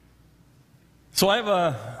So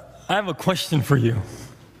I have a question for you.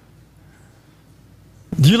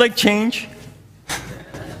 Do you like change?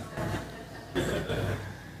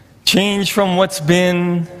 Change from what's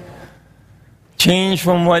been, change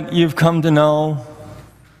from what you've come to know,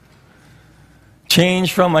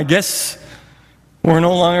 change from, I guess, we're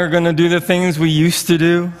no longer going to do the things we used to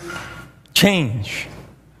do. Change.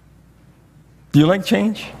 Do you like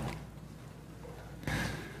change?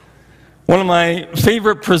 One of my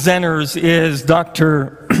favorite presenters is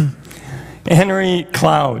Dr. Henry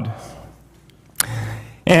Cloud.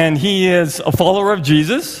 And he is a follower of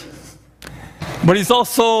Jesus, but he's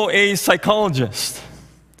also a psychologist.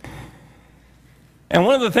 And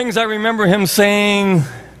one of the things I remember him saying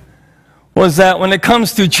was that when it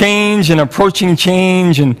comes to change and approaching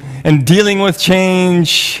change and dealing with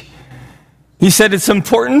change, he said it's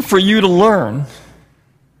important for you to learn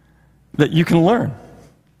that you can learn.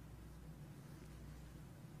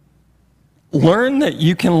 Learn that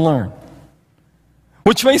you can learn.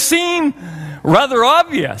 Which may seem rather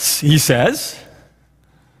obvious, he says,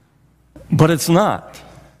 but it's not.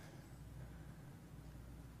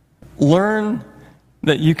 Learn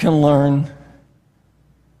that you can learn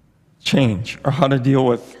change, or how to deal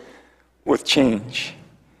with change.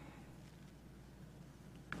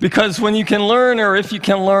 Because when you can learn, or if you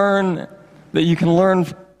can learn that you can learn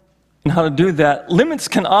and how to do that, limits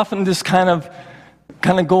can often just kind of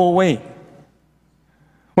go away.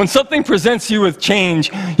 When something presents you with change,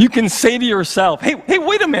 you can say to yourself, hey,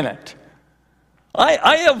 wait a minute.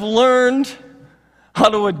 I have learned how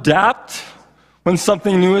to adapt when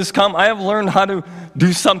something new has come. I have learned how to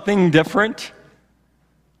do something different.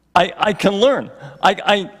 I can learn.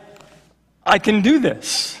 I can do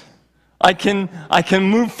this. I can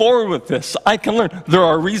move forward with this. I can learn. There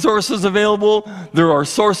are resources available. There are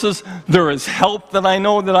sources. There is help that I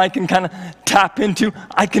know that I can kind of tap into.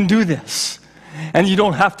 I can do this. And you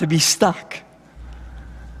don't have to be stuck.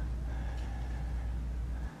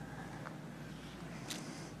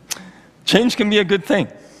 Change can be a good thing.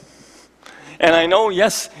 And I know,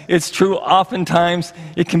 yes, it's true, oftentimes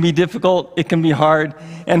it can be difficult, it can be hard,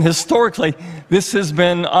 and historically, this has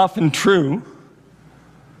been often true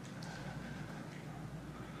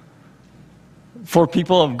for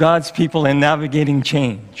people of God's people in navigating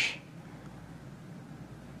change.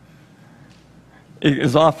 It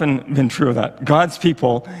has often been true of that. God's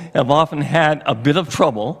people have often had a bit of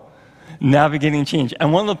trouble navigating change.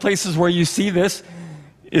 And one of the places where you see this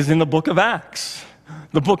is in the book of Acts.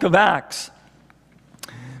 The book of Acts,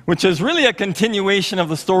 which is really a continuation of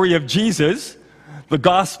the story of Jesus, the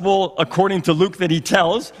gospel according to Luke that he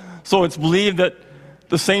tells. So it's believed that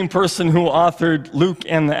the same person who authored Luke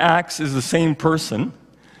and the Acts is the same person.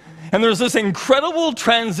 And there's this incredible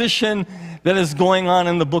transition that is going on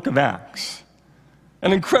in the book of Acts.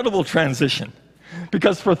 An incredible transition.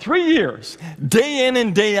 Because for 3 years, day in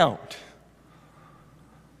and day out,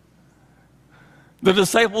 the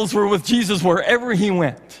disciples were with Jesus wherever he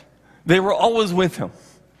went. They were always with him.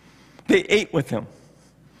 They ate with him.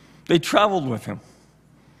 They traveled with him.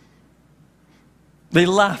 They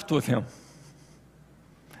laughed with him.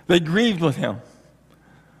 They grieved with him.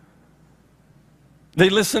 They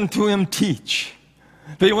listened to him teach.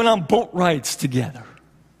 They went on boat rides together.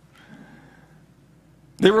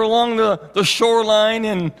 They were along the shoreline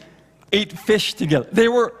and ate fish together. They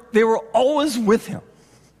were always with him.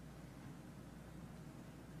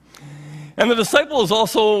 And the disciples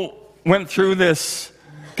also went through this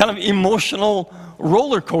kind of emotional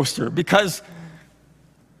roller coaster because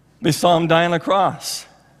they saw him die on a cross.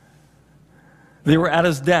 They were at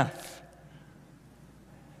his death.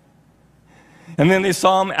 And then they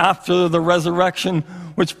saw him after the resurrection,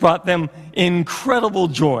 which brought them incredible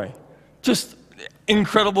joy. Just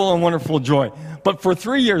incredible and wonderful joy. But for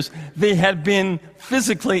 3 years, they had been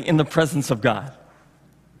physically in the presence of God.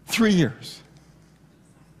 3 years.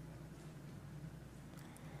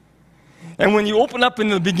 And when you open up in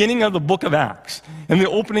the beginning of the book of Acts, in the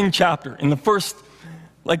opening chapter, in the first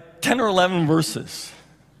 10 or 11 verses,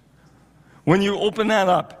 when you open that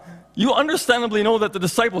up, you understandably know that the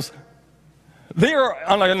disciples, they are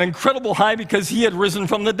on an incredible high because he had risen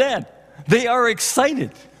from the dead. They are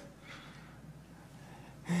excited.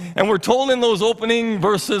 And we're told in those opening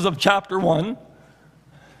verses of chapter 1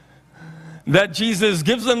 that Jesus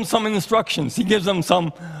gives them some instructions. He gives them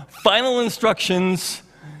some final instructions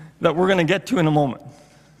that we're going to get to in a moment.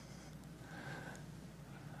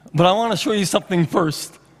 But I want to show you something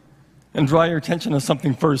first and draw your attention to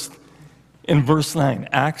something first in verse 9.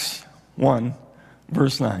 Acts 1,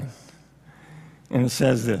 verse 9. And it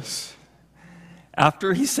says this.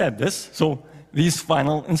 After he said this, so these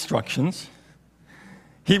final instructions,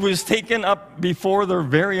 He was taken up before their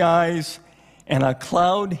very eyes, and a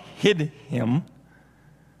cloud hid him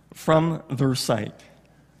from their sight.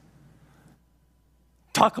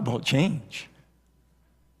 Talk about change.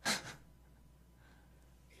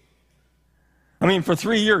 I mean, for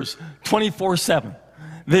 3 years, 24/7,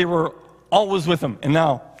 they were always with him, and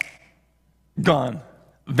now gone,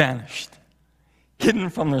 vanished, hidden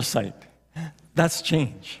from their sight. That's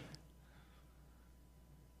change.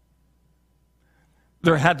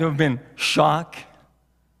 There had to have been shock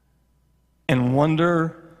and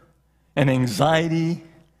wonder and anxiety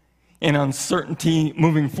and uncertainty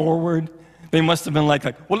moving forward. They must have been like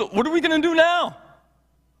what are we going to do now?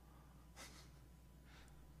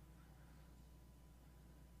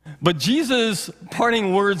 But Jesus'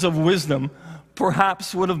 parting words of wisdom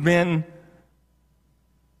perhaps would have been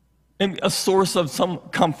a source of some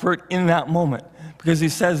comfort in that moment, because he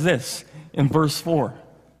says this in verse 4.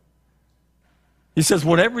 He says,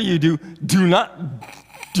 whatever you do, do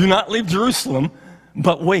not leave Jerusalem,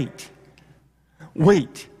 but wait.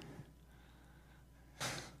 Wait.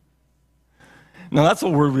 Now that's a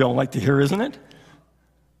word we all like to hear, isn't it?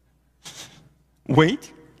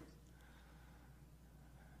 Wait.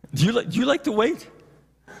 Do you like to wait?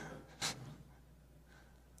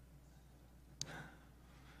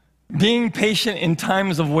 Being patient in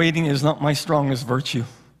times of waiting is not my strongest virtue.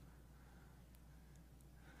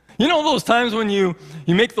 You know those times when you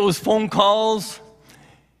make those phone calls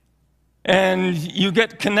and you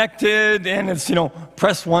get connected and it's,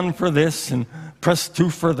 press 1 for this and press 2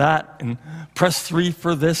 for that and press 3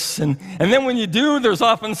 for this. And then when you do, there's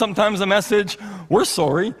often sometimes a message, we're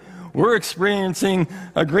sorry, we're experiencing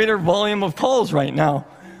a greater volume of calls right now.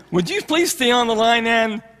 Would you please stay on the line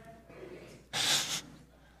and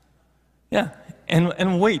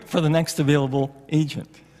wait for the next available agent.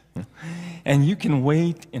 And you can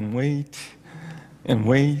wait and wait and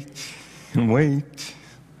wait and wait.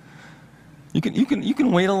 You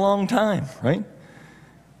can wait a long time, right?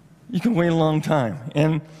 You can wait a long time.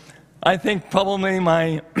 And I think probably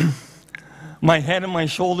my head and my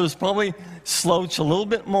shoulders probably slouch a little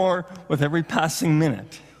bit more with every passing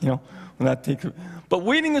minute, when that takes. But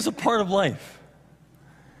waiting is a part of life.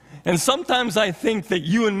 And sometimes I think that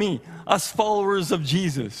you and me, us followers of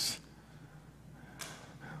Jesus,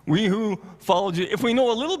 we who follow Jesus, if we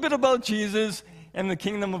know a little bit about Jesus and the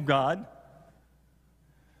kingdom of God,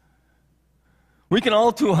 we can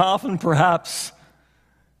all too often perhaps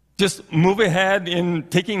just move ahead in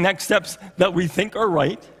taking next steps that we think are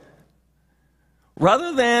right,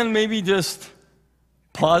 rather than maybe just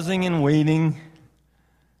pausing and waiting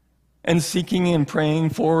and seeking and praying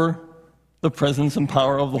for the presence and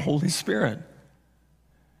power of the Holy Spirit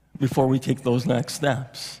before we take those next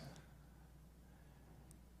steps.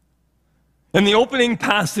 In the opening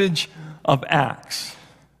passage of Acts,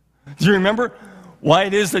 do you remember why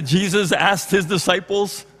it is that Jesus asked his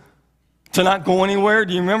disciples to not go anywhere?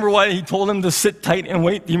 Do you remember why he told them to sit tight and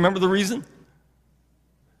wait? Do you remember the reason?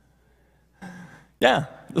 Yeah,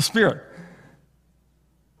 the Spirit.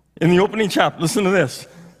 In the opening chapter, listen to this.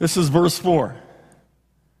 This is verse 4.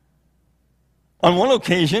 On one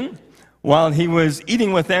occasion, while he was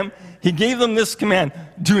eating with them, he gave them this command: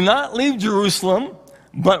 do not leave Jerusalem,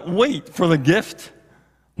 but wait for the gift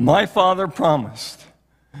my Father promised,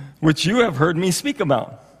 which you have heard me speak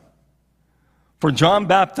about. For John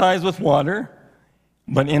baptized with water,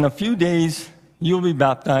 but in a few days you'll be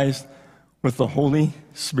baptized with the Holy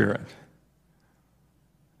Spirit.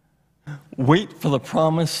 Wait for the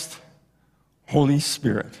promised Holy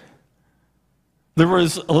Spirit. There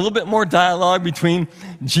was a little bit more dialogue between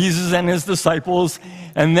Jesus and his disciples,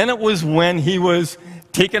 and then it was when he was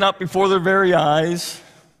taken up before their very eyes,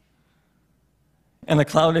 and a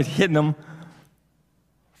cloud had hidden him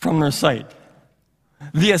from their sight.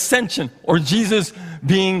 The ascension, or Jesus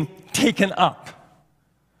being taken up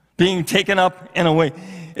and away.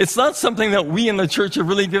 It's not something that we in the church have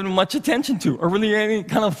really given much attention to, or really any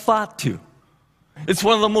kind of thought to. It's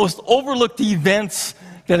one of the most overlooked events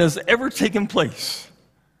that has ever taken place,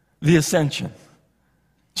 the ascension,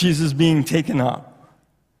 Jesus being taken up.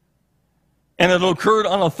 And it occurred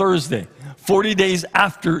on a Thursday, 40 days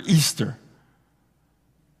after Easter.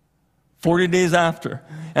 40 days after.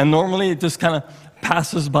 And normally it just kind of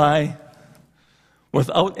passes by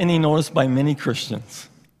without any notice by many Christians.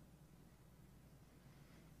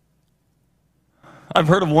 I've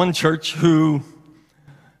heard of one church who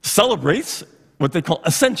celebrates what they call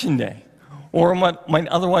Ascension Day, or what might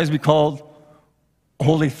otherwise be called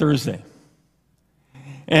Holy Thursday.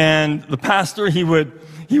 And the pastor, he would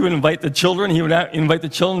invite the children,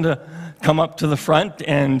 to come up to the front,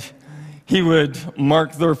 and he would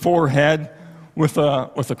mark their forehead with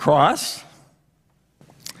a cross,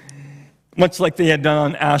 much like they had done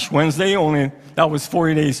on Ash Wednesday, only that was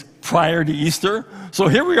 40 days prior to Easter. So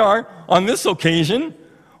here we are on this occasion,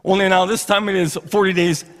 only now this time it is 40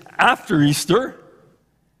 days after Easter.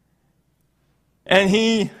 And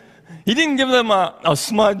he didn't give them a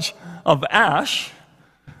smudge of ash,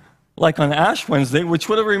 like on Ash Wednesday, which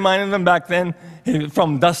would have reminded them back then, hey,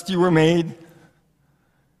 from dust you were made,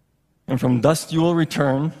 and from dust you will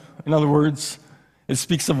return. In other words, it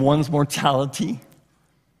speaks of one's mortality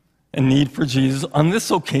and need for Jesus. On this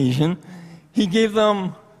occasion, he gave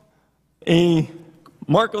them a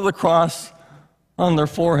mark of the cross on their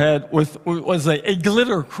forehead was a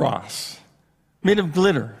glitter cross made of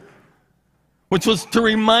glitter, which was to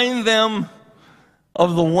remind them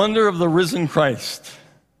of the wonder of the risen Christ,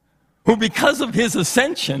 who because of his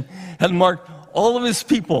ascension had marked all of his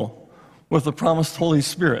people with the promised Holy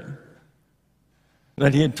Spirit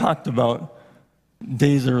that he had talked about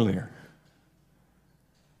days earlier.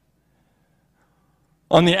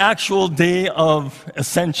 On the actual day of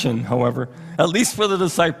ascension, however, at least for the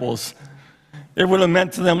disciples, it would have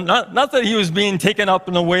meant to them, not that he was being taken up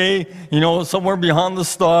and away, somewhere beyond the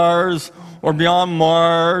stars or beyond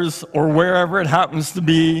Mars or wherever it happens to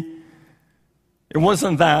be. It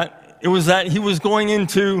wasn't that. It was that he was going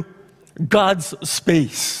into God's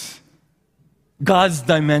space, God's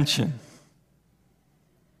dimension.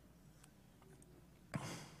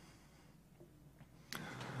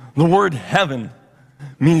 The word heaven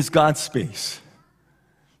means God's space.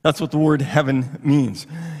 That's what the word heaven means.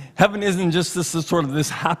 Heaven isn't just this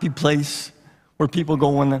happy place where people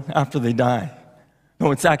go after they die.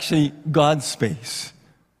 No, it's actually God's space.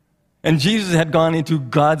 And Jesus had gone into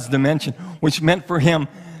God's dimension, which meant for him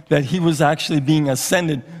that he was actually being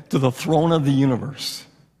ascended to the throne of the universe.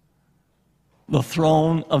 The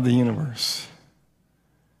throne of the universe.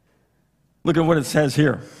 Look at what it says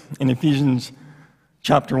here in Ephesians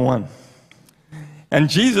chapter 1. And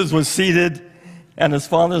Jesus was seated at his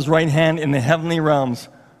Father's right hand in the heavenly realms,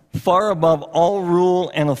 far above all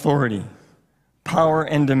rule and authority, power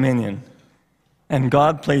and dominion. And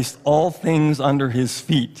God placed all things under his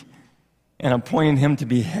feet and appointed him to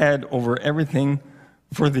be head over everything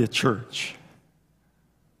for the church.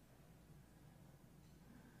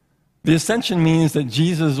 The ascension means that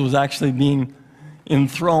Jesus was actually being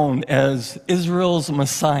enthroned as Israel's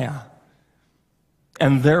Messiah,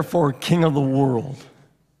 and therefore King of the world,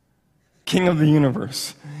 King of the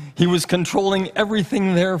universe. He was controlling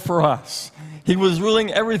everything there for us. He was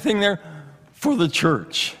ruling everything there for the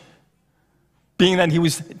church, being that he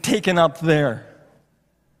was taken up there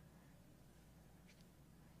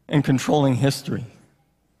and controlling history.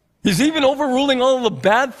 He's even overruling all the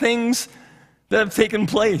bad things that have taken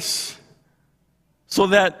place so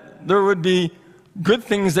that there would be good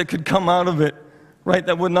things that could come out of it, right,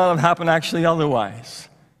 that would not have happened actually otherwise.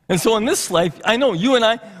 And so in this life, I know you and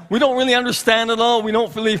I, we don't really understand it all. We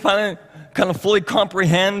don't really kind of fully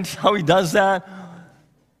comprehend how he does that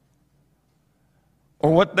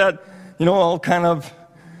or what that, all kind of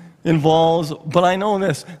involves. But I know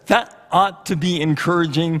this, that ought to be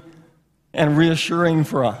encouraging and reassuring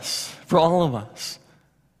for us, for all of us,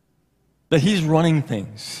 that he's running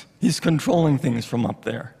things. He's controlling things from up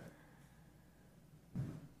there.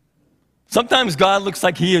 Sometimes God looks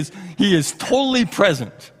like he is totally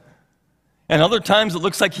present. And other times it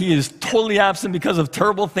looks like he is totally absent because of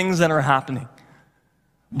terrible things that are happening.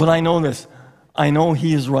 But I know this. I know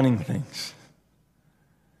he is running things.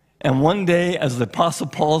 And one day, as the Apostle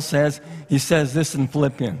Paul says, he says this in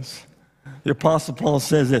Philippians. The Apostle Paul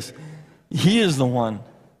says this. He is the one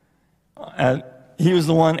at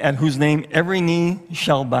whose name every knee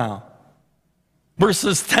shall bow.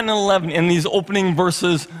 Verses 10 and 11 in these opening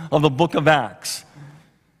verses of the book of Acts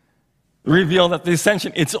reveal that the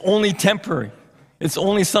ascension, it's only temporary. It's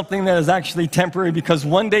only something that is actually temporary because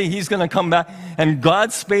one day he's going to come back and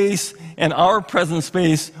God's space and our present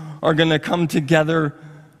space are going to come together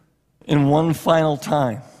in one final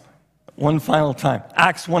time. One final time.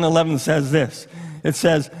 Acts 1:11 says this. It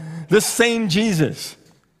says, this same Jesus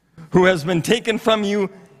who has been taken from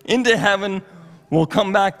you into heaven will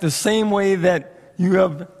come back the same way that you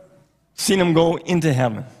have seen him go into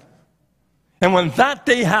heaven. And when that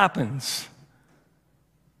day happens,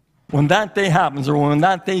 or when that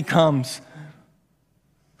day comes,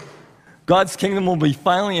 God's kingdom will be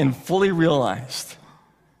finally and fully realized.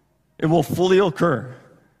 It will fully occur.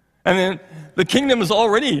 And then the kingdom is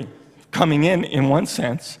already coming in one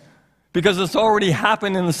sense, because it's already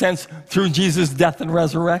happened in the sense through Jesus' death and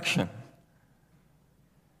resurrection.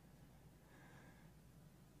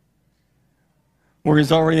 where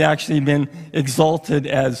he's already actually been exalted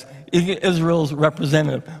as Israel's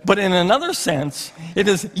representative. But in another sense, it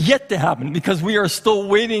is yet to happen because we are still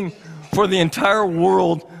waiting for the entire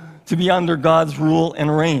world to be under God's rule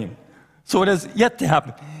and reign. So it is yet to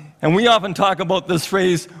happen. And we often talk about this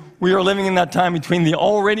phrase, we are living in that time between the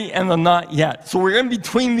already and the not yet. So we're in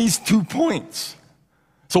between these 2 points.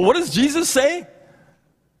 So what does Jesus say?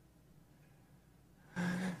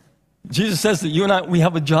 Jesus says that you and I, we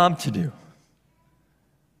have a job to do.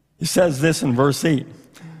 He says this in verse 8,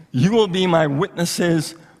 you will be my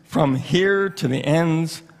witnesses from here to the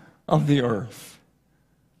ends of the earth.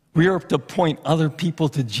 We are to point other people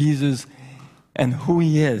to Jesus and who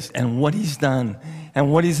he is and what he's done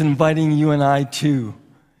and what he's inviting you and I to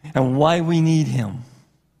and why we need him,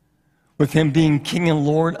 with him being King and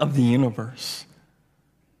Lord of the universe.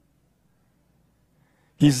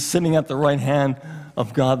 He's sitting at the right hand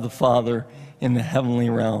of God the Father in the heavenly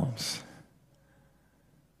realms.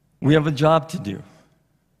 We have a job to do.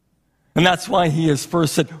 And that's why he has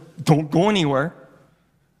first said, don't go anywhere.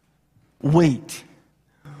 Wait.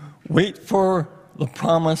 Wait for the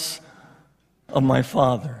promise of my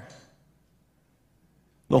Father,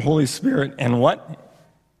 the Holy Spirit. And what?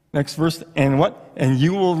 Next verse. And what? And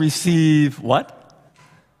you will receive what?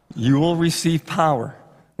 You will receive power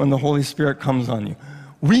when the Holy Spirit comes on you.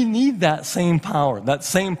 We need that same power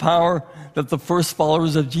that the first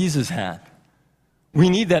followers of Jesus had. We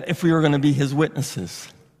need that if we are going to be his witnesses.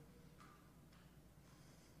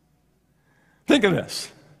 Think of this.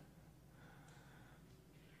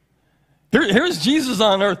 Here's Jesus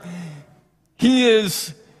on earth. He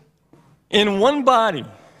is in one body.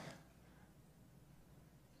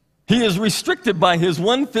 He is restricted by his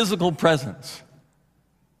one physical presence.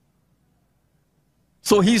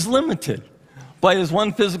 So he's limited by his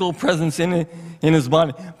one physical presence in his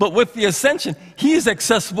body. But with the ascension, he is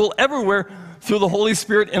accessible everywhere through the Holy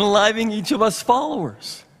Spirit enlivening each of us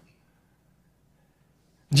followers.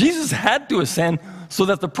 Jesus had to ascend so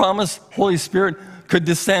that the promised Holy Spirit could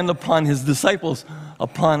descend upon his disciples,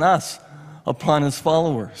 upon us, upon his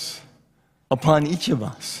followers, upon each of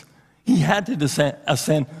us. He had to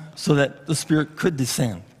ascend so that the Spirit could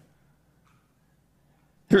descend.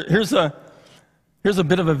 Here's a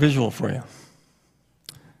bit of a visual for you.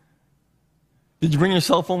 Did you bring your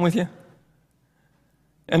cell phone with you?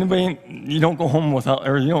 Anybody, you don't go home without,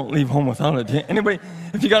 or you don't leave home without it. Anybody,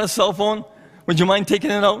 if you got a cell phone, would you mind taking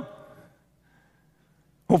it out?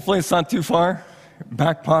 Hopefully it's not too far.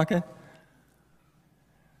 Back pocket.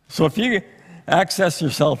 So if you access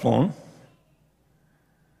your cell phone,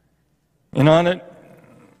 and on it,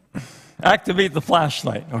 activate the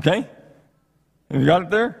flashlight, okay? Have you got it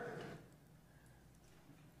there?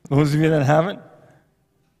 Those of you that haven't?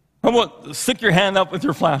 How about stick your hand up with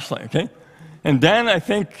your flashlight, okay? And Dan, I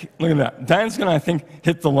think, look at that. Dan's going to, I think,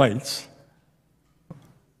 hit the lights.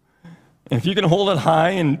 And if you can hold it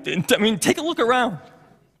high, I mean, take a look around,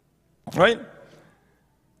 right?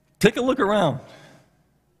 Take a look around.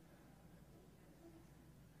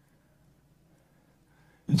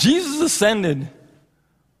 Jesus ascended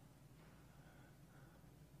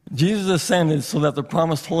so that the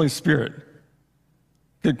promised Holy Spirit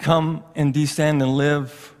could come and descend and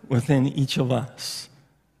live within each of us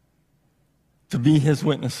to be his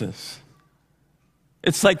witnesses.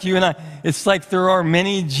 It's like you and I. It's like there are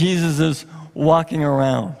many Jesuses walking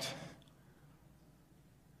around.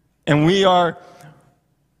 And we are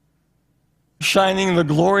shining the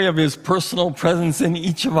glory of his personal presence in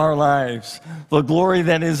each of our lives. The glory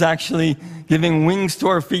that is actually giving wings to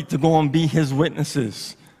our feet to go and be his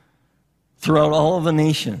witnesses throughout all of the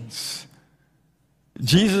nations.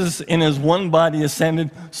 Jesus in his one body ascended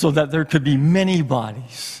so that there could be many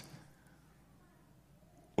bodies,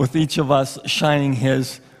 with each of us shining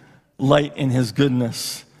his light and his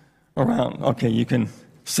goodness around. Okay, you can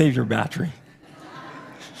save your battery.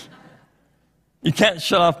 You can't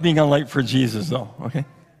shut off being a light for Jesus, though, okay?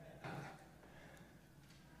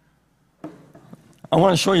 I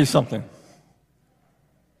want to show you something.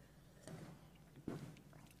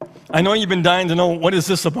 I know you've been dying to know what is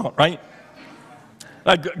this about, right?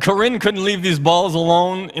 Like Corinne couldn't leave these balls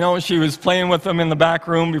alone. You know, she was playing with them in the back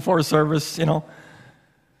room before service, you know.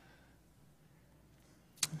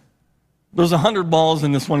 There's 100 balls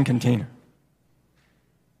in this one container.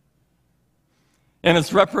 And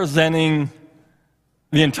it's representing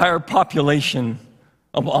the entire population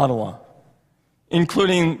of Ottawa,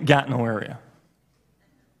 including Gatineau area.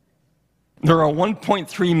 There are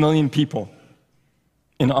 1.3 million people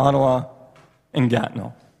in Ottawa and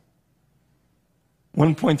Gatineau.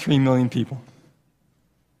 1.3 million people.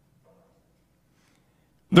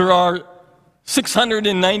 There are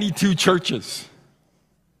 692 churches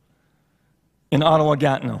in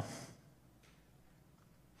Ottawa-Gatineau.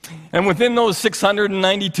 And within those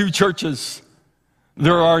 692 churches,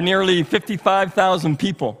 there are nearly 55,000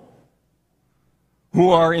 people who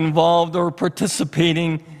are involved or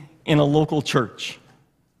participating in a local church.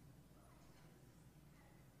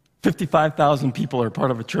 55,000 people are part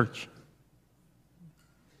of a church.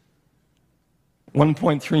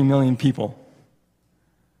 1.3 million people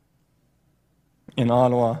in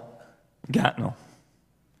Ottawa-Gatineau.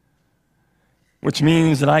 Which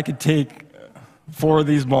means that I could take 4 of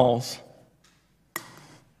these balls,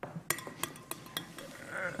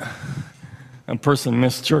 a person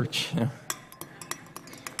missed church. Yeah.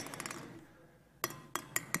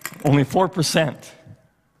 Only 4%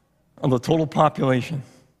 of the total population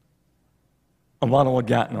of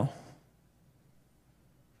Ottawa-Gatineau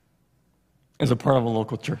is a part of a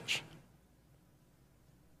local church.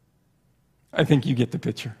 I think you get the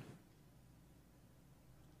picture.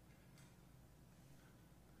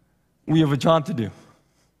 We have a job to do.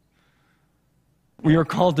 We are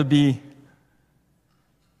called to be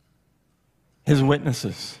His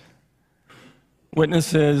witnesses.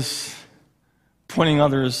 Witnesses pointing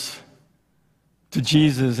others to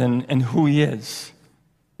Jesus and who He is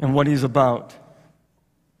and what He's about.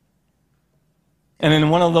 And in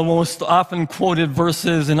one of the most often quoted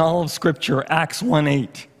verses in all of Scripture, Acts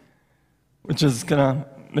 1:8, which is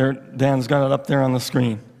Dan's got it up there on the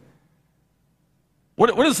screen.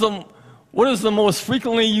 What is the most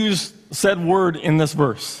frequently used said word in this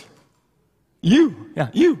verse? You. Yeah,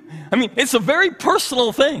 you. I mean, it's a very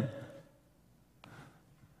personal thing.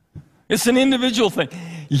 It's an individual thing.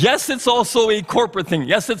 Yes, it's also a corporate thing.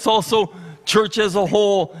 Yes, it's also church as a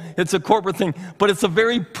whole. It's a corporate thing. But it's a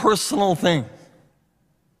very personal thing.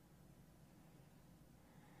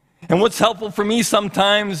 And what's helpful for me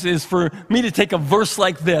sometimes is for me to take a verse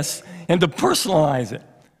like this and to personalize it.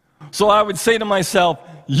 So I would say to myself,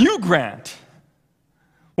 you, Grant,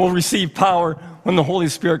 will receive power when the Holy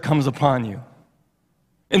Spirit comes upon you.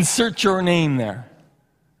 Insert your name there.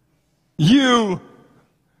 You,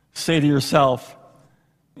 say to yourself,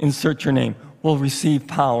 insert your name, will receive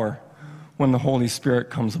power when the Holy Spirit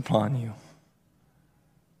comes upon you.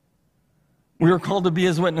 We are called to be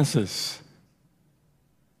His witnesses.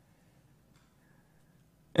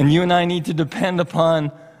 And you and I need to depend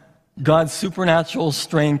upon God's supernatural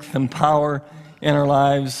strength and power in our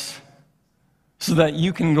lives so that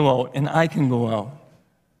you can go out and I can go out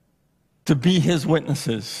to be His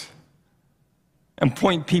witnesses and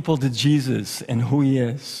point people to Jesus and who He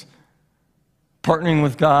is. Partnering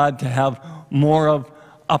with God to have more of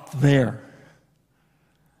up there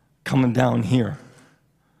coming down here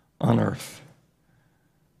on earth.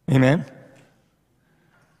 Amen?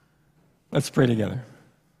 Let's pray together.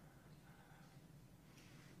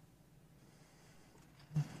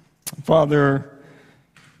 Father,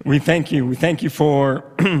 we thank you. We thank you for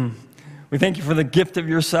the gift of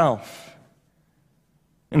yourself.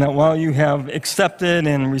 And that while you have accepted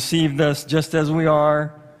and received us just as we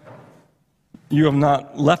are, you have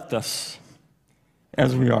not left us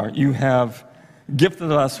as we are. You have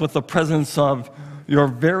gifted us with the presence of your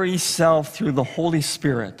very self through the Holy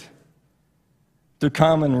Spirit to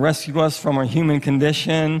come and rescue us from our human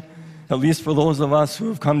condition, at least for those of us who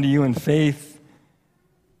have come to you in faith.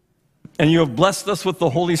 And you have blessed us with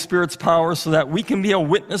the Holy Spirit's power so that we can be a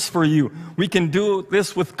witness for you. We can do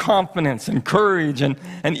this with confidence and courage and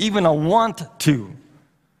even a want to,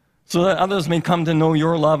 so that others may come to know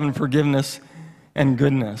your love and forgiveness and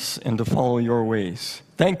goodness and to follow your ways.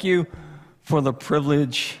 Thank you for the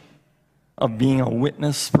privilege of being a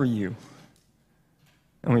witness for you.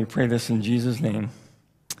 And we pray this in Jesus' name.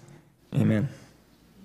 Amen.